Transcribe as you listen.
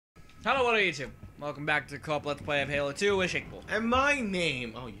Hello, what are YouTube? Welcome back to Co-op Let's Play of Halo 2 with Shakepool. And my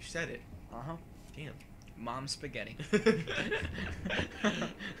name... Oh, you said it. Uh-huh. Damn. Mom Spaghetti.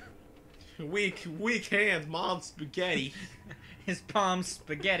 weak hands, mom spaghetti. His palm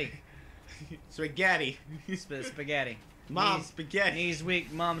spaghetti. Spaghetti. Spaghetti. Mom spaghetti. Knees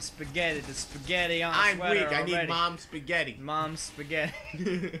weak, mom spaghetti. The spaghetti on I'm sweater weak, I already. need mom spaghetti. Mom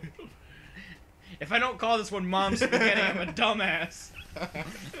spaghetti. If I don't call this one mom spaghetti, I'm a dumbass.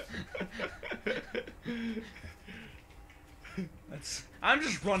 I'm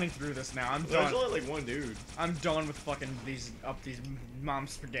just running through this now. I'm done. There's only like one dude. I'm done with fucking these mom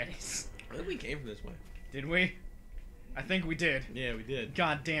spaghettis. I think we came from this way. Did we? I think we did. Yeah, we did.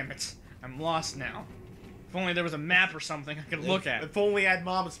 God damn it. I'm lost now. If only there was a map or something I could look at. If only I had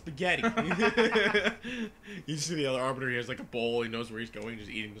mom spaghetti. You see the other arbiter, he has like a bowl, he knows where he's going,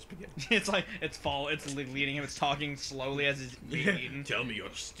 just eating the spaghetti. It's like, it's leading him, it's talking slowly as it's being eaten. Tell me your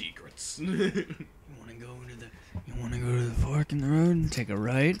secrets. You wanna go to the fork in the road and take a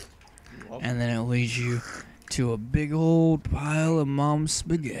right? And then it leads you to a big old pile of mom's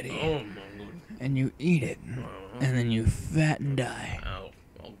spaghetti. Oh my god. And you eat it. And then you fat and die. Oh,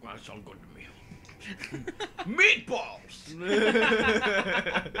 that's so good to me. Meatballs!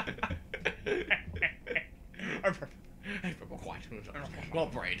 Well,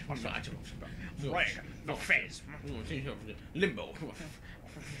 braid. Right. No face. Limbo.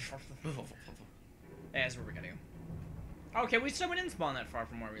 That's where we're gonna go. Okay, we didn't spawn that far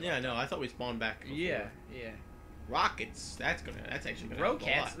from where we Yeah, no, I thought we spawned back before. Yeah. Rockets. That's actually gonna help a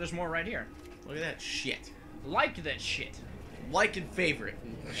Rockets. lot. There's more right here. Look at that shit. Like that shit. Like and favorite.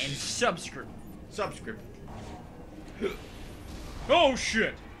 And subscribe. Subscribe. Oh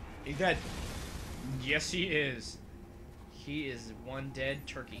shit! He's dead. Yes, he is. He is one dead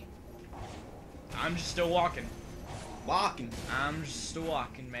turkey. I'm just still walking. I'm just still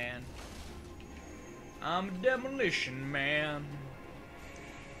walking, man. I'm a demolition man.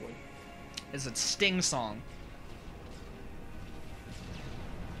 What? It's a Sting song.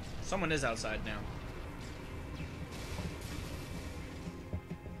 Someone is outside now.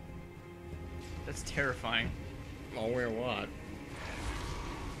 That's terrifying. Oh, where what?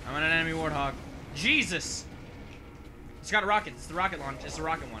 I'm on an enemy warthog. Jesus! It's got a rocket. It's the rocket launch. It's the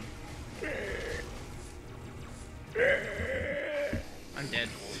rocket one. I'm dead.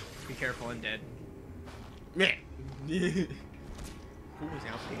 Be careful, I'm dead. Who was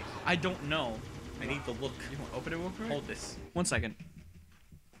out there? I don't know. I need to look. You want to open it real quick? Hold this. 1 second.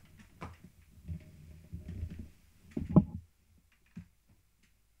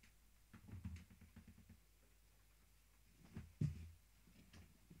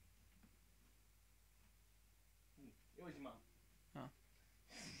 Huh.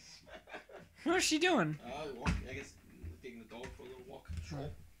 What's she doing? I guess taking the dog for a little walk.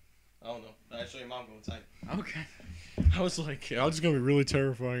 Stroll. I don't know. I saw your mom go inside. Okay. I was like, yeah, it's gonna be really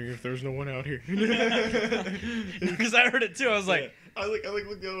terrifying if there's no one out here. Because I heard it too. I was like, yeah. I look the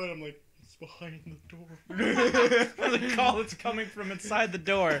other way and I'm like, it's behind the door. the call that's coming from inside the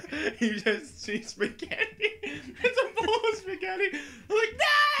door. You just see spaghetti. It's a bowl of spaghetti. I'm like, nah!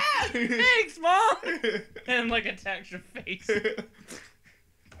 Thanks, Mom! And like attacks your face.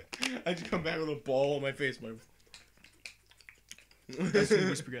 I just come back with a ball on my face. That's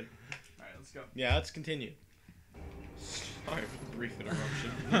spaghetti. Alright, let's go. Yeah, let's continue. Sorry for the brief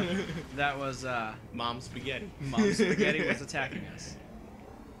interruption. That was, Mom spaghetti. Mom Spaghetti was attacking us.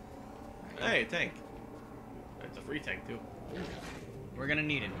 Hey, tank. It's a free tank, too. We're gonna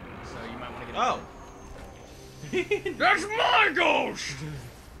need it, so you might want to get Oh! That's my ghost!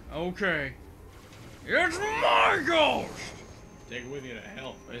 Okay. It's my ghost! Take it with you to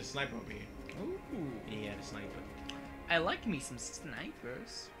hell. There's a sniper over here. Ooh. Yeah, the sniper. I like me some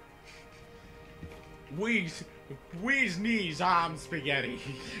snipers. We's knees, I'm spaghetti.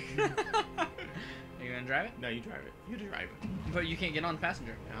 Are you gonna drive it? No, you drive it. You drive it. But you can't get on the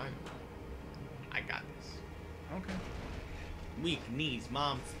passenger. Yeah, I know. I got this. Okay. Weak knees,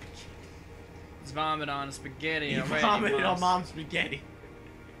 mom spaghetti. Let's vomit on spaghetti. He already, vomited Mom. on mom spaghetti.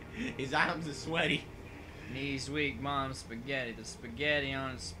 His arms are sweaty. Knees weak, mom spaghetti. The spaghetti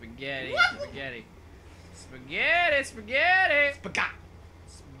on spaghetti. Spaghetti. Spaghetti, spaghetti. Spaghetti.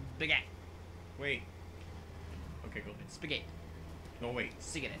 Spaghetti. Wait. Okay, go ahead. Spaghetti. No, wait.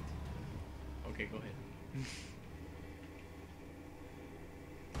 Cigarette. Okay, go ahead.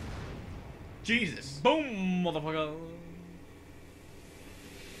 Jesus. Boom, motherfucker.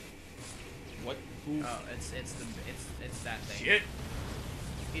 What? Who? Oh, it's that thing. Shit.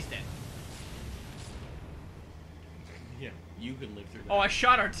 He's dead. Yeah, you can live through that. Oh, I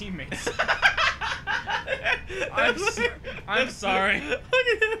shot our teammates. I'm sorry. Look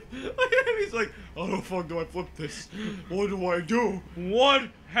at him. He's like, how the fuck do I flip this? What do I do? What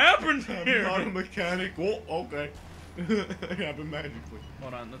happened here? I'm not a mechanic. Well, okay. It happened magically.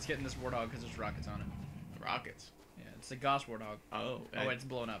 Hold on, let's get in this Warthog because there's rockets on it. Rockets? Yeah, it's the Goss Warthog. Oh. Oh, wait, it's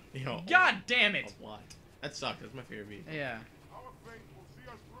blowing up. Yo, God damn it! A lot. That sucked. That's my favorite vehicle. Yeah.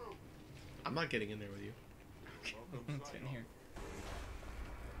 I'm not getting in there with you. Let's get in here.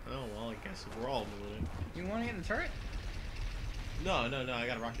 Oh, well, I guess we're all moving it. You want to get in the turret? No, I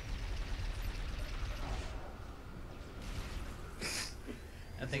got a rocket.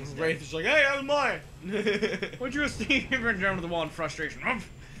 That thing's dead. Wraith is like, hey, that was mine! What'd you see? He ran down to the wall in frustration. Man,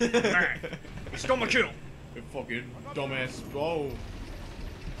 you stole my kill. You fucking dumbass. Oh.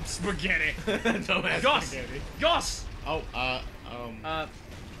 Spaghetti. Dumbass Gus! spaghetti. Gus! Oh,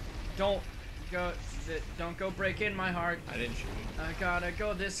 Don't go break in my heart. I didn't shoot you. I gotta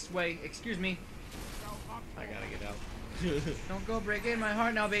go this way. Excuse me. I gotta get out. Don't go break in my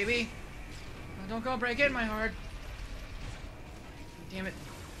heart now, baby. Don't go break in my heart. Damn it.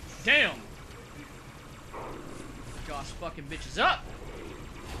 Damn! Gosh, fucking bitches up!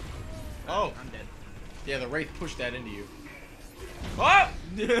 Oh. I'm dead. Yeah, the Wraith pushed that into you. Oh!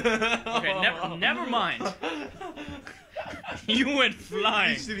 Okay, never mind. You went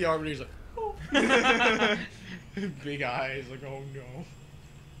flying. You see the Arbiter's like, oh. Big eyes, like, oh no.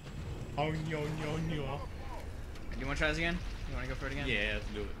 Oh no, no, no. Do you want to try this again? You want to go for it again? Yeah, let's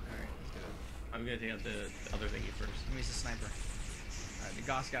do it. Alright, let's do it. I'm gonna take out the other thingy first. Give me the sniper. Alright, the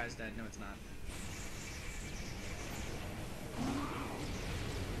Goss guy's dead. No, it's not.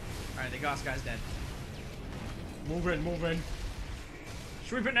 Alright, the Goss guy's dead. Move in.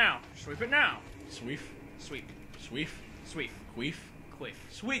 Sweep it now! Sweep it now! Sweep. Sweep. Sweep. Sweep. Queef. Quiff.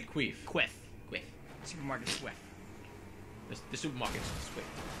 Sweet queef. Quiff. Quiff. Supermarket Swift. The supermarket's Swift.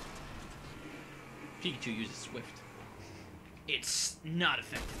 Pikachu uses Swift. It's not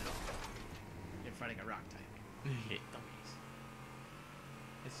effective at all. You're fighting a rock type. Hit dummies.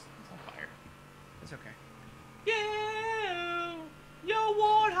 It's on fire. It's okay. Yeah! Your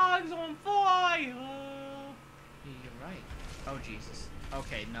warthog's on fire! You're right. Oh Jesus.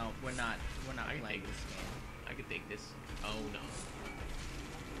 Okay, no, we're not I can playing take this game. I can take this. Oh no.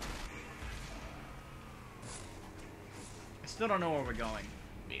 I still don't know where we're going.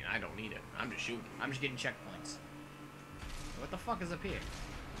 I mean, I don't need it. I'm just shooting. I'm just getting checkpoints. What the fuck is up here?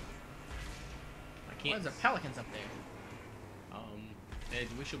 I Why can't. is there pelicans up there? Ed,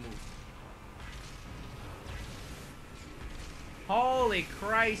 we should move. Holy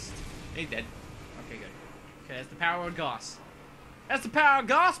Christ! Hey, dead. Okay, good. Okay, that's the power of Goss. That's the power of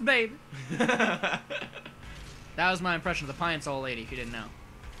Goss, baby! That was my impression of the Pine Sol Lady, if you didn't know.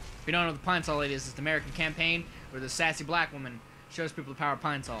 If you don't know what the Pine Sol Lady is, it's the American campaign where the sassy black woman shows people the power of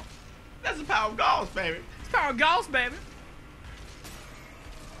Pine Sol. That's the power of Gauss, baby. It's the power of Goss, baby!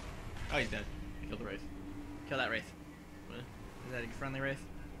 Oh, he's dead. Kill the Wraith. Kill that Wraith. What? Is that a friendly Wraith?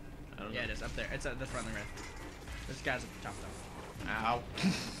 I don't know. Yeah, it is, up there. It's the friendly Wraith. This guy's at the top, though. Ow.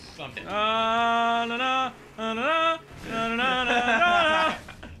 I'm dead. Na na na na na na na na.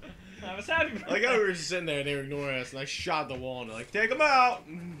 I was happy. Like how we were just sitting there and they were ignoring us, and I shot the wall and they're like, "Take him out!"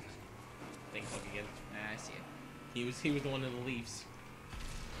 Thank fuck again. I see it. He was the one in the Leafs.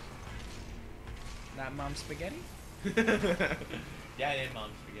 That mom spaghetti? Dad and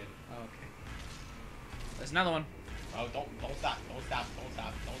mom spaghetti. Oh, okay. There's another one. Oh, don't stop! Don't stop! Don't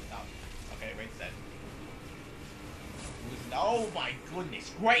stop! Don't stop! Okay, Wraith's dead. Oh my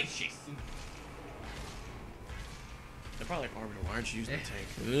goodness gracious! They're probably like, Arbiter, why aren't you using the tank?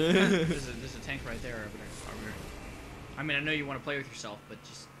 There's a tank right there, Arbiter. I mean, I know you want to play with yourself, but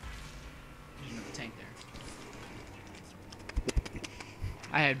just there's another tank there.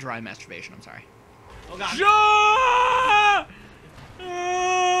 I had dry masturbation. I'm sorry. Oh god! Jaw!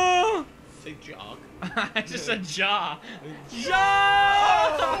 Say jog. I just said jaw.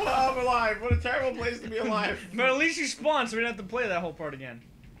 Jaw! Oh, I'm alive! What a terrible place to be alive! But at least you spawned, so we don't have to play that whole part again.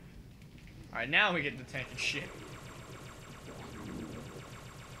 Alright, now we get the tank and shit.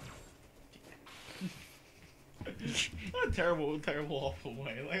 What a terrible, terrible, awful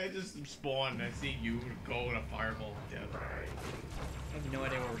way. Like, I just spawned and I see you go in a fireball of death. I have no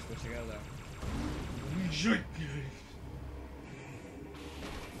idea where we're supposed to go, though.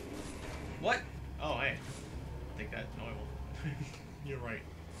 What? Oh, hey. Take that. No, I won't. You're right.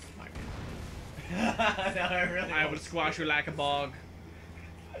 My bad. No, I really I would squash you like a bog.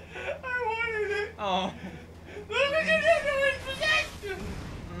 I wanted it. Oh. Look at you,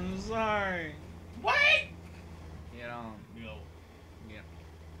 I'm sorry. Wait! Get on. No.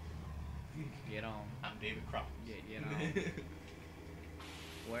 Get on. I'm David Cross. Get on.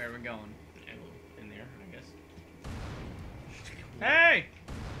 Where are we going? In there, I guess. Hey!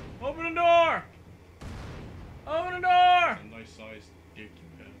 Open the door!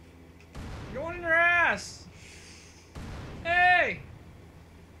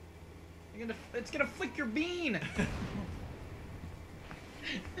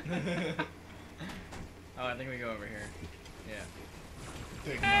 Oh, I think we go over here. Yeah.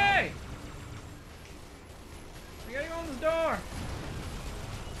 Hey! We gotta go on this door.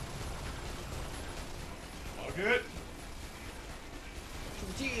 All good.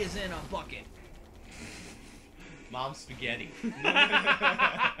 Tortillas in a bucket. Mom's spaghetti.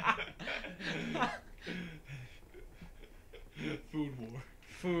 Food war.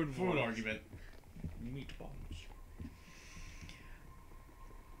 Food argument. Meatballs.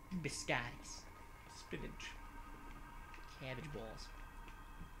 Biscottis. Spinach. Cabbage balls.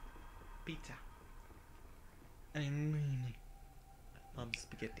 Pizza. Mom's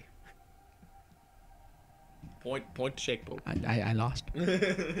spaghetti. Point to Shakepool. I lost.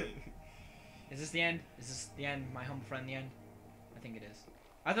 Is this the end? Is this the end? My humble friend, the end? I think it is.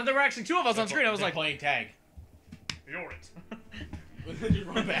 I thought there were actually two of us on screen. I was like, playing tag. You're it. Just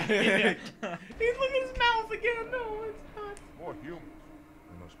run back. Yeah. He's looking at his mouth again. No, it's not. More humans.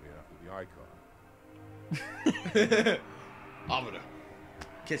 They must be after the icon. Amada,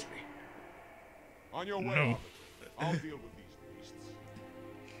 kiss me. On your way, No. Albert. I'll deal with these beasts.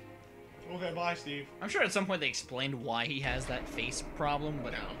 Okay, bye, Steve. I'm sure at some point they explained why he has that face problem,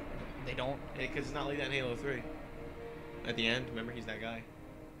 but No. they don't. Because it's not like that in Halo 3. At the end, remember, he's that guy.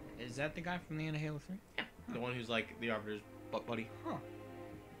 Is that the guy from the end of Halo 3? Yeah. The one who's like the Arbiter's butt buddy. Huh.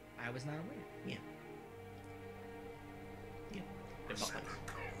 I was not aware. Yeah. Yeah. They're butt buddies.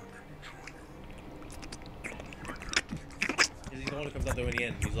 He's the one who comes out there in the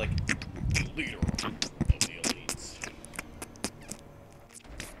end. He's like, leader of the elites.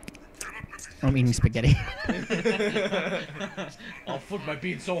 I'm eating spaghetti. I'll flip my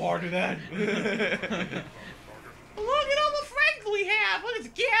bean so hard to that. Look at all the friends we have. Look, it's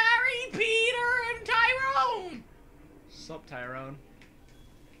Gary, Peter, and Tyrone. Sup, Tyrone?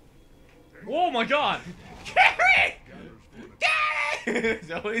 Oh my god! Gary! Gary!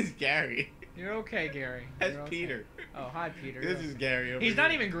 It's always Gary. You're okay, Gary. That's You're okay. Peter. Oh, hi, Peter. This is Gary over He's not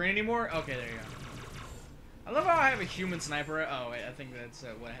here. even green anymore? Okay, there you go. I love how I have a human sniper. Oh, wait, I think that's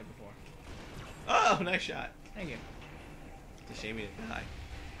what I had before. Oh, nice shot. Thank you. It's a shame he didn't die.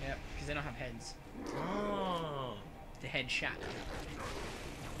 Yep, because they don't have heads. Oh. The head shot.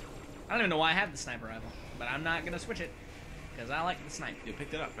 I don't even know why I have the sniper rifle, but I'm not gonna switch it because I like the sniper. You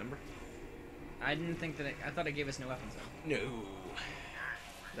picked it up, remember? I didn't think that I thought it gave us new weapons though. No.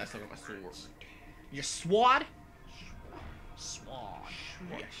 That's not my sword. Your swad? Swad.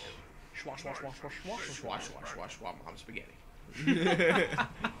 Yes. Schwa, schwa, schwa, schwa, schwa, schwa, schwa, schwa. Schwa, Mom spaghetti.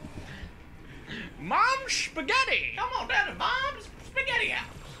 Mom spaghetti! Come on down to Mom's spaghetti house.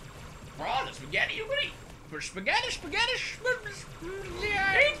 For all the spaghetti you can eat. For spaghetti, spaghetti, Eat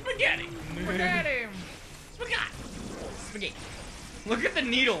spaghetti. spaghetti. Spaghetti. Spaghetti. Spaghetti. Look at the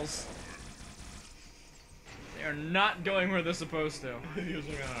needles. They are not going where they're supposed to. He was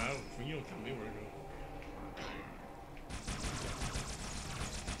like, you don't tell me where to go.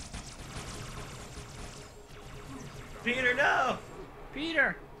 Peter, no!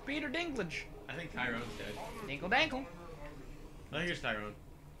 Peter. Peter Dinklage. I think Tyrone's dead. Dinkle dankle. Oh, here's Tyrone.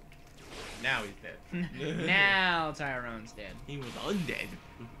 Now he's dead. Now Tyrone's dead. He was undead.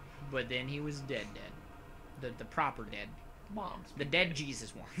 But then he was dead. The proper dead. Mom's. The dead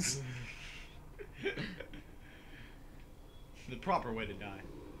Jesus ones. The proper way to die.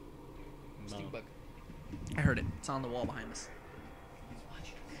 Stink bug. I heard it. It's on the wall behind us.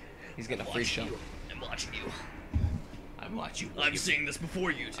 He's getting a free shot. I'm watching you. I watch you. I'm seeing this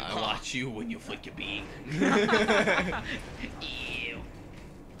before you two. I watch you when you flick your bean. Ew.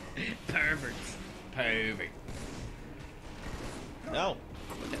 Perverts. Perfect. No.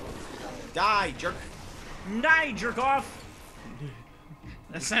 Die, jerk. Die, jerk off.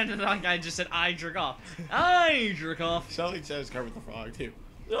 That sounded like I just said I jerk off. I jerk off. Something says Kermit the Frog too.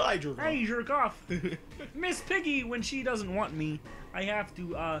 I jerk off. I jerk off. Miss Piggy, when she doesn't want me, I have to,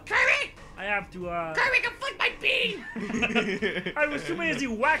 Kermit! I have to, Kermit can flick my bean! I was too busy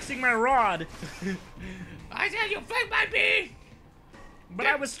waxing my rod, I said you flick my bean! but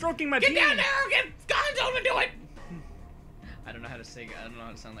I was stroking my Get peen. down there! Get Gonzo to do it! I don't know how to say, I don't know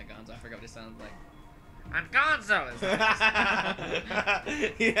how to sound like Gonzo. I forgot what it sounds like. I'm Gonzo!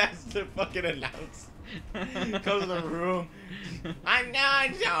 He has to fucking announce. Comes to the room. I'm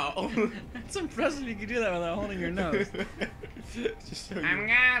Gonzo! It's impressive you can do that without holding your nose. Just so I'm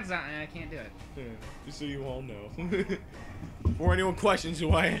Gonzo! I can't do it. Just so you all know. Before anyone questions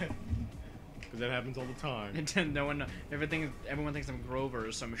who I am. Because that happens all the time. No one, everyone thinks I'm Grover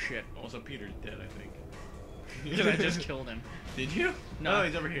or some shit. Also, Peter's dead, I think. Because I just killed him. Did you? No, Oh,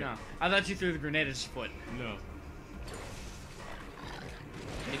 he's over here. No, I thought you threw the grenade at his foot. No.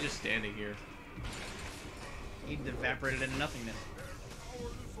 He's just standing here. He evaporated into nothingness.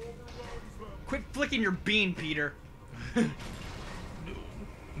 Quit flicking your bean, Peter.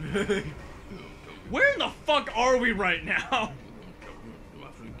 Where in the fuck are we right now?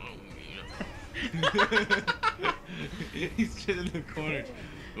 He's just in the corner.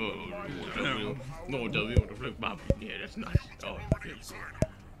 No, W want to flip my bean. Yeah, that's nice. Oh,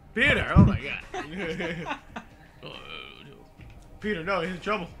 Peter! Oh my god. Peter, no, he's in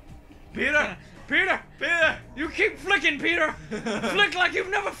trouble. Peter! Peter! Peter! You keep flicking, Peter! Flick like you've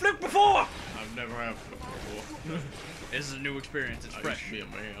never flicked before! I've never had flipped before. This is a new experience. It's I fresh. used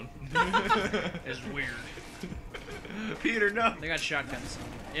to be a man. It's weird. Peter, no. They got shotguns.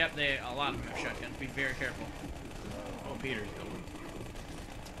 Yep, a lot of them have shotguns. Be very careful. Oh, Peter's going.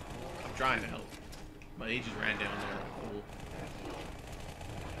 I'm trying to help. But he just ran down there. Cool.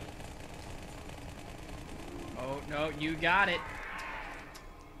 Oh, no, you got it.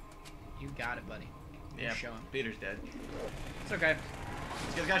 You got it, buddy. Yeah, Show him. Peter's dead. It's okay.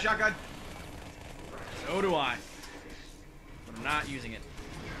 This guy's got a shotgun. So do I. But I'm not using it.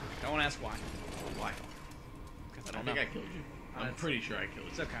 Don't ask why. Why? Because I I don't think know. I killed you. I'm pretty sure I killed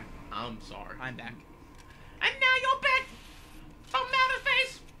It's you. okay. I'm sorry. I'm back. And now you're back. From outer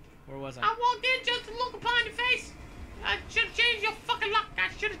face. Where was I? I walked in just to look upon your face. I should have changed your fucking lock. I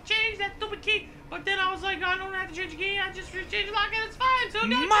should have changed that stupid key. But then I was like, I don't have to change the key. I just change the lock and it's fine. So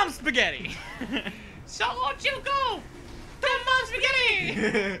now Mom spaghetti! so won't you go to Mom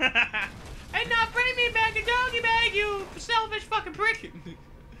Spaghetti? And now bring me back the doggy bag, you selfish fucking prick.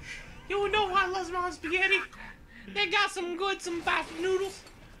 You know I love Mom Spaghetti. They got some fast noodles.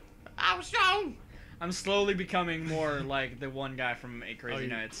 I was strong. I'm slowly becoming more like the one guy from 8 Crazy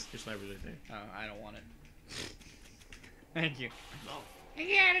Nights. Your sniper's right there. Oh, I don't want it. Thank you. No. I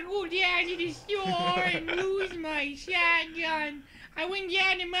gotta go down to the store and lose my shotgun. I went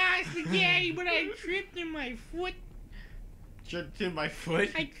down to my spaghetti, but I tripped on my foot. Tripped in my foot?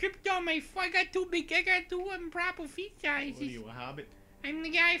 I tripped on my foot. I got too big. I got two improper feet sizes. What are you, a hobbit? I'm the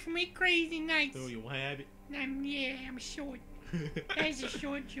guy from 8 Crazy Nights. So you a hobbit? I'm short. That's a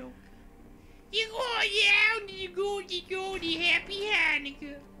short joke. You go down to the Happy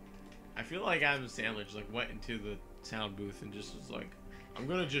Hanukkah. I feel like Adam Sandler just like went into the sound booth and just was like, I'm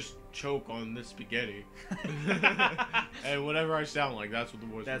gonna just choke on this spaghetti. And whatever I sound like, that's what the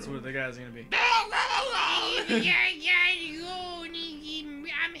voice That's what the guy's gonna be. I gotta go.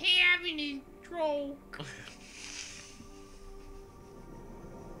 I'm having a stroke.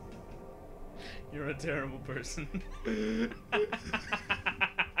 You're a terrible person.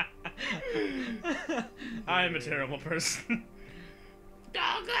 I am a terrible person.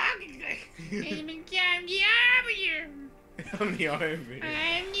 I'm the arbiter. I'm the arbiter.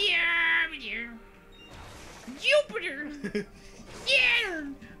 I'm the arbiter. Jupiter.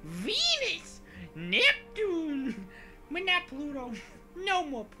 Saturn. Venus. Neptune. But not Pluto. No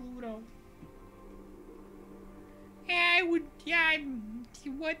more Pluto.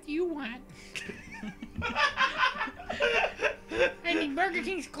 What do you want? I mean, Burger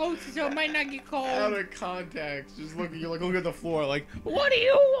King's close, so it might not get cold. Out of context. Just look, you're like looking at the floor like, What do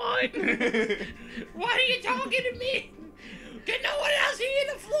you want? What are you talking to me? Can no one else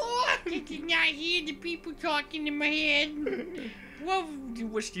hear the floor? Did you not hear the people talking in my head? Well,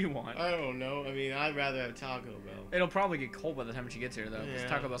 which do you want? I don't know. I mean, I'd rather have Taco Bell. It'll probably get cold by the time she gets here, though, because Yeah.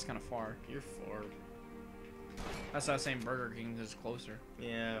 Taco Bell's kind of far. You're far. That's why I was saying Burger King is closer.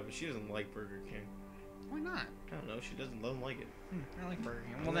 Yeah, but she doesn't like Burger King. Why not? I don't know. She doesn't like it. I like Burger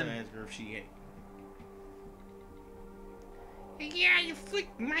King. I'm Well, gonna then, ask her if she ate. Yeah, you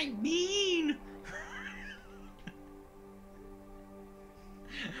flicked my bean.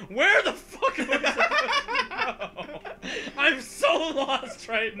 where the fuck am I supposed to go? I'm so lost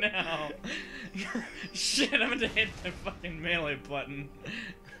right now. Shit, I'm gonna hit the fucking melee button.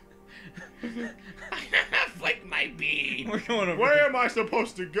 Flick my bean. We're going over Where am I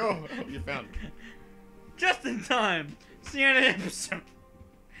supposed to go? Oh, you found it. just in time. See you in an episode.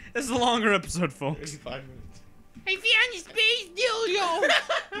 This is a longer episode, folks. 85 minutes. I found the space dildo.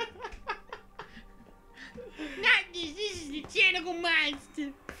 Not this. This is the tentacle monster.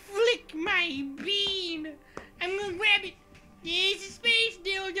 Flick my bean. I'm gonna grab it. Here's the space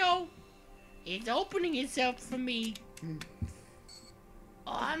dildo. It's opening itself for me.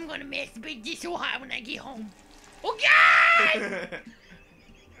 Oh, I'm gonna masturbate this so hard when I get home. Oh God!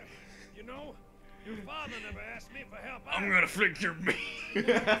 You know, your father never asked me for help. I'm gonna flick your bean.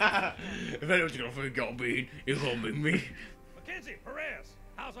 If anyone's gonna flick your bean, it's gonna be me. Mackenzie, Perez,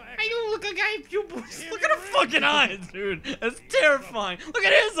 how's our I don't look like I have pupils. Look at her fucking eyes, dude. That's terrifying. Look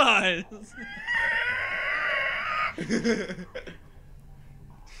at his eyes.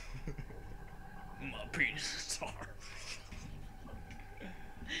 My penis is hard.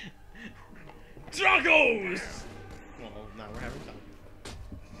 tacos! Well, now we're having time.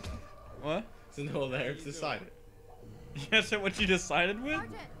 What? So no, there, it's decided. Yes, that what you decided with?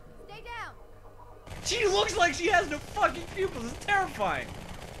 Sergeant, stay down. She looks like she has no fucking pupils. It's terrifying.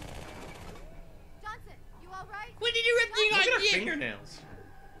 Johnson, you all right? What did you rip Look at her on? fingernails.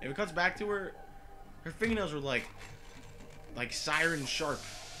 If it cuts back to her, her fingernails were like siren sharp.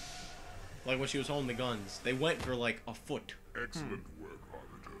 Like when she was holding the guns. They went for like a foot. Excellent work,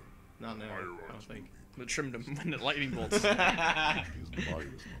 Arbiter. Not now, I don't think. They trimmed him when the lightning bolts. It is my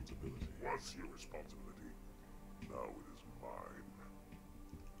responsibility. Was your responsibility. Now it is mine.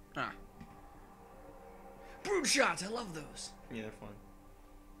 Ah. Brood shots, I love those. Yeah, they're fun.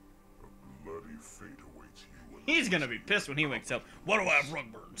 A bloody fate awaits you. and He's gonna be pissed when he wakes up. Why do I have rug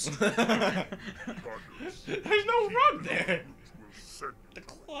burns? partners. There's no rug there. Will send The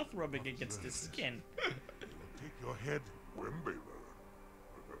cloth rubbing against his skin. take your head, Wembaler.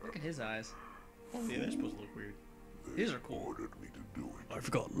 Look at his eyes. Oh, yeah, they're supposed to look weird. These are cool. Ordered me to do it. I've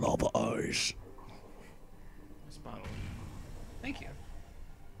got lava eyes. Spot on. Thank you.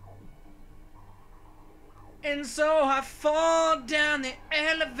 And so I fall down the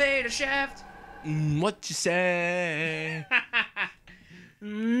elevator shaft. What you say?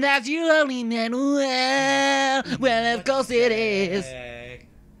 That's you only man. Well, of course it is. Hey.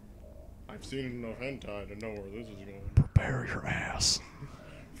 I've seen enough hentai to know where this is going. Prepare your ass.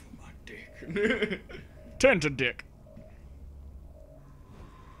 My dick. Tend to dick.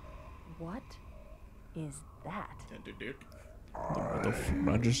 What is that? Tender dick. What the f*** did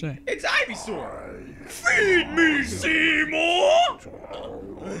I just say? It's Ivysaur! Feed me, Seymour!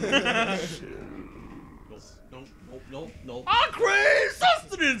 No. I crave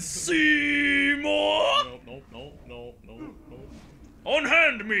sustenance, Seymour! No.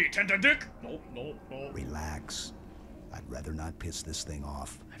 Unhand me, tender dick! No. Relax. I'd rather not piss this thing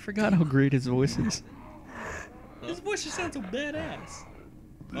off. I forgot how great his voice is. His voice just sounds so badass.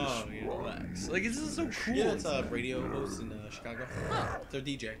 Oh, yeah. Relax. Like, this is so cool. Yeah, it's a radio host in Chicago. They're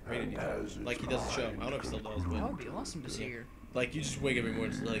DJ, radio DJ. Like, he does the show. I don't know if he still does, That but would be awesome to see here. like, you just wake up every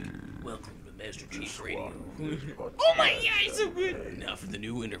morning and it's like, welcome to Master Chief's Radio. Oh my god, so good! Now for the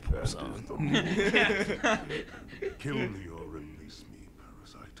new Interpol song. Kill me or release me,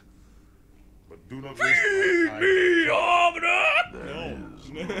 parasite. But do not Feed waste me, Arbiter! There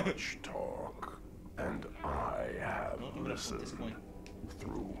is much talk, and I have I'm gonna flip this coin.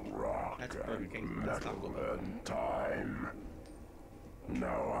 through rock That's Burger King. and That's Taco metal Bell. and time.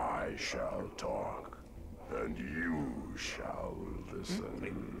 Now I shall talk, and you shall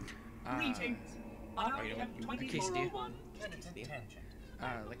listen. Greetings. I you know am what? You want a quesadilla? 2401 Kennedy Tangent.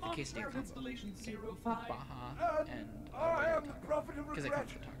 Like the quesadilla combo. Installation Get 05. Baja and I am taco. the prophet of Because they regret,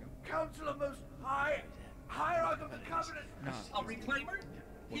 come from taco. Counselor Most High, Hierarch of the Covenant. No, A reclaimer?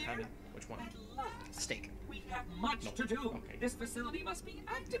 What Here kind of? Which one? at last. steak. We have much to do. Okay. This facility must be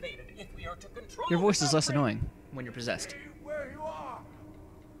activated if we are to control Your voice the is less outbreak. annoying when you're possessed. Stay where you are.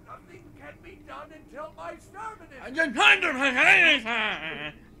 Nothing can be done until my sermon is.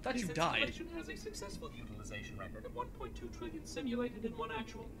 Thought This you died. installation has a successful utilization record of 1.2 trillion simulated in one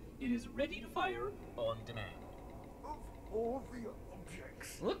actual. It is ready to fire on demand. Of all the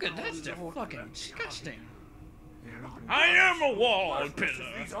objects. Look at that stuff, Lord fucking Lord disgusting. God, I am a wall worthless pillar.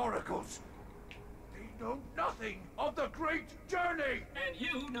 These oracles. They know nothing of the great journey. And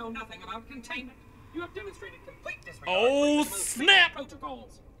you know nothing about containment. You have demonstrated complete disregard Oh, for the most snap! basic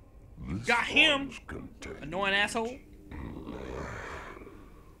protocols. Got him, One's contained, annoying asshole.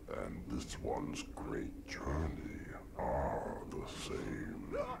 and this one's great journey are the same.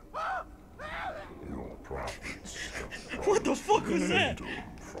 Your prophets have What the fuck was that? freedom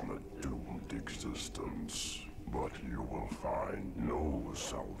from a doomed existence, but you will find no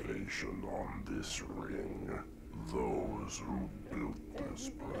salvation on this ring. Those who built this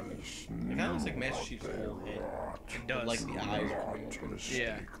place It kind of looks like Master Chief's whole head. It does. Like the eyes are coming not over. mistake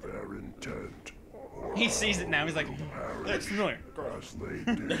Yeah. their intent. He sees it now, he's like, that's familiar. As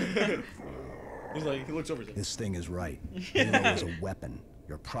they did before. He's like, he looks over. He's like, This thing is right. Hero is a weapon.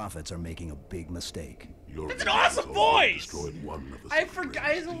 Your prophets are making a big mistake. That's an awesome voice! Destroyed one of the I forgot,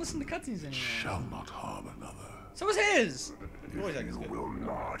 I don't listen to cutscenes anymore. shall not harm another. So was his! voice acting's You good. will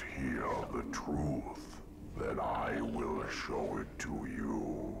not hear the truth, then I will show it to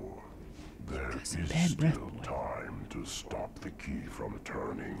you. There is still time to stop the key from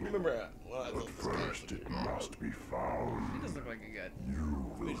turning. Remember, But first it must be He found. does look like a gut.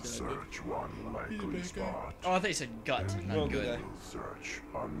 You will search one likely spot. Oh, I thought you said gut, Well, not good. good. Will search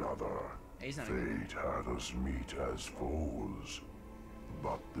another. He's not a good. Fate had us meet as foes,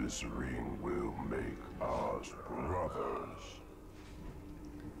 but this ring will make us brothers.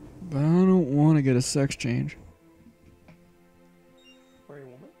 But I don't want to to get a sex change. For a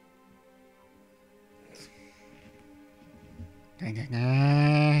woman? Dang, dang,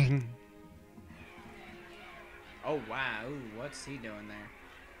 dang. Oh wow, ooh, what's he doing there?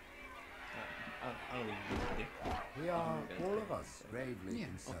 I don't even know. We are, all of us, gravely Yeah,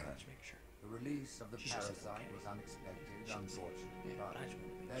 concerned. Okay, just make sure. The release of the parasite was unexpected, unfortunately, but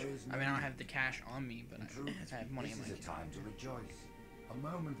there is no I mean, I don't have the cash on me, but In I truth, have money in this my is a account. time to rejoice. A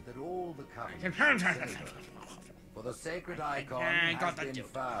moment that all the covenants celebrate. For the sacred icon I got has that been joke.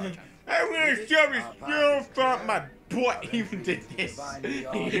 found. I'm gonna shove his still from my butt. He even did this. He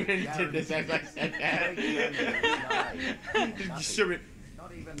even did this as I said that. Just shove it.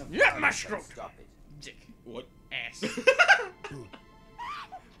 Not even the Yeah, my fire can stroke. stop it. Dick. What? Ass.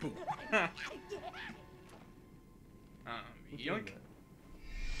 Yoink.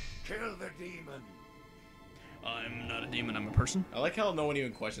 Kill the demon. I'm not a demon, I'm a person. I like how no one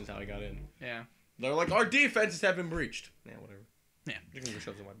even questions how he got in. Yeah. They're like, our defenses have been breached. Yeah, whatever. Yeah. You're gonna go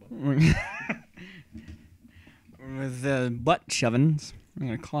shove it in my butt. With the butt shovings, I'm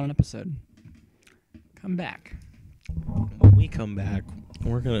gonna call it an episode. Come back. When we come back,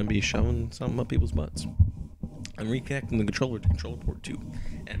 we're gonna be shoving something up people's butts and reconnecting the controller to controller port 2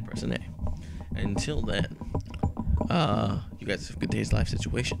 and pressing A. Until then, you guys have good days, life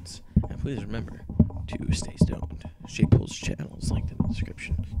situations, and please remember to stay stoned. Shakepool's channel is linked in the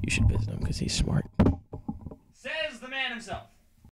description. You should visit him because he's smart.